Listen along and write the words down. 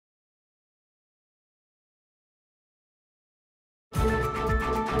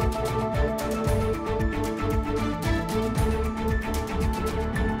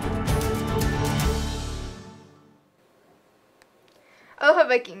Aloha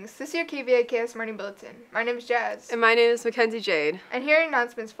Vikings, this is your KVIKS Morning Bulletin. My name is Jazz. And my name is Mackenzie Jade. And here are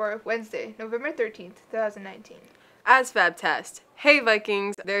announcements for Wednesday, November 13th, 2019. ASVAB test. Hey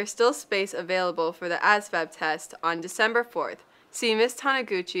Vikings, there's still space available for the ASVAB test on December 4th. See Ms.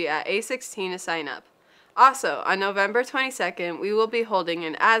 Taniguchi at A16 to sign up. Also, on November 22nd, we will be holding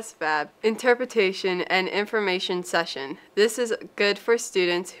an ASVAB interpretation and information session. This is good for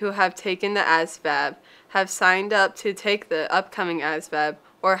students who have taken the ASVAB, have signed up to take the upcoming ASVAB,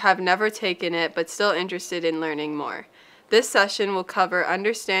 or have never taken it but still interested in learning more. This session will cover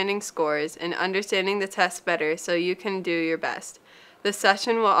understanding scores and understanding the test better so you can do your best. The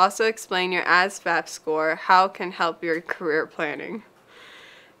session will also explain your ASVAB score, how it can help your career planning.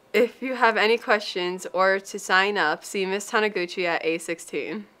 If you have any questions or to sign up, see Ms. Taniguchi at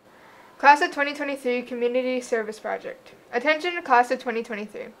A16. Class of 2023 Community Service Project. Attention Class of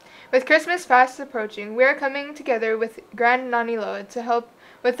 2023. With Christmas fast approaching, we are coming together with Grand Nani Loa to help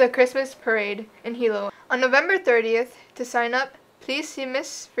with the Christmas parade in Hilo. On November 30th, to sign up, please see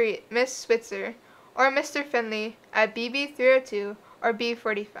Miss Switzer or Mr. Finley at BB302 or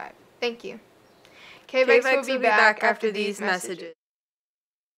B45. Thank you. KVIKS will be back after these messages.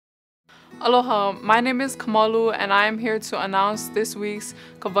 Aloha, my name is Kamalu and I am here to announce this week's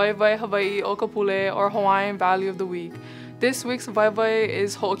Kawaiwai Hawaii Okapule or Hawaiian Value of the Week. This week's Waiver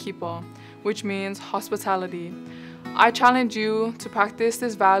is Ho'okipa, which means hospitality. I challenge you to practice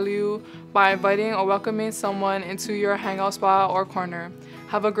this value by inviting or welcoming someone into your hangout spot or corner.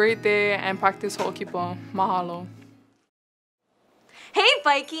 Have a great day and practice Ho'okipa. Mahalo. Hey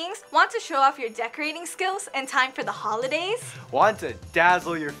Vikings! Want to show off your decorating skills in time for the holidays? Want to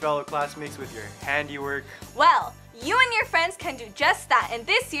dazzle your fellow classmates with your handiwork? Well, you and your friends can do just that in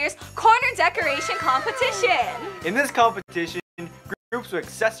this year's Corner Decoration Competition! In this competition, groups will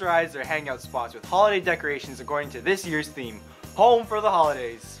accessorize their hangout spots with holiday decorations according to this year's theme, Home for the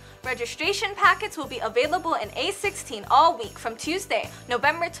Holidays. Registration packets will be available in A16 all week from Tuesday,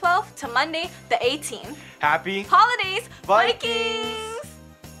 November 12th to Monday, the 18th. Happy Holidays, Vikings!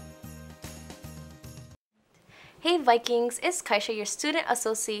 Hey Vikings, it's Kaisha, your Student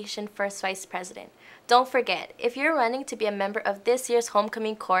Association First Vice President. Don't forget, if you're running to be a member of this year's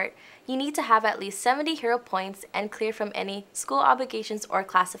homecoming court, you need to have at least 70 hero points and clear from any school obligations or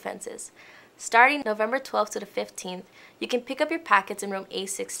class offenses. Starting November 12th to the 15th, you can pick up your packets in room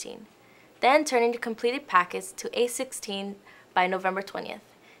A16. Then turn in your completed packets to A16 by November 20th.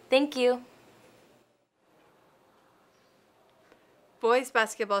 Thank you. Boys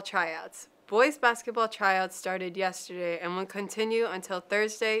basketball tryouts. Boys basketball tryouts started yesterday and will continue until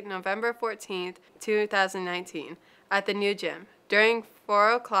Thursday, November 14th, 2019 at the new gym during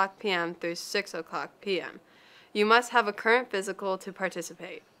 4 o'clock p.m. through 6 o'clock p.m. You must have a current physical to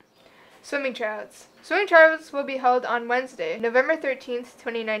participate. Swimming tryouts. Swimming tryouts will be held on Wednesday, November 13th,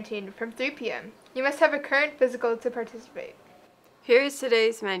 2019 from 3 p.m. You must have a current physical to participate. Here is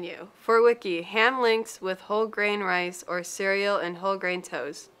today's menu. For Wiki, ham links with whole grain rice or cereal and whole grain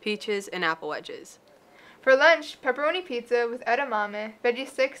toast, peaches, and apple wedges. For lunch, pepperoni pizza with edamame, veggie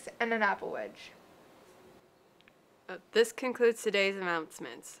sticks, and an apple wedge. This concludes today's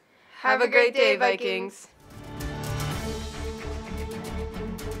announcements. Have a great day, Vikings.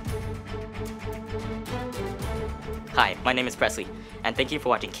 Hi, my name is Presley, and thank you for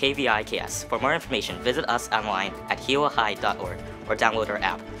watching KVIKS. For more information, visit us online at HIDOE.org or download our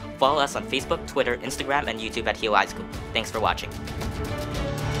app. Follow us on Facebook, Twitter, Instagram, and YouTube at Hilo High School. Thanks for watching.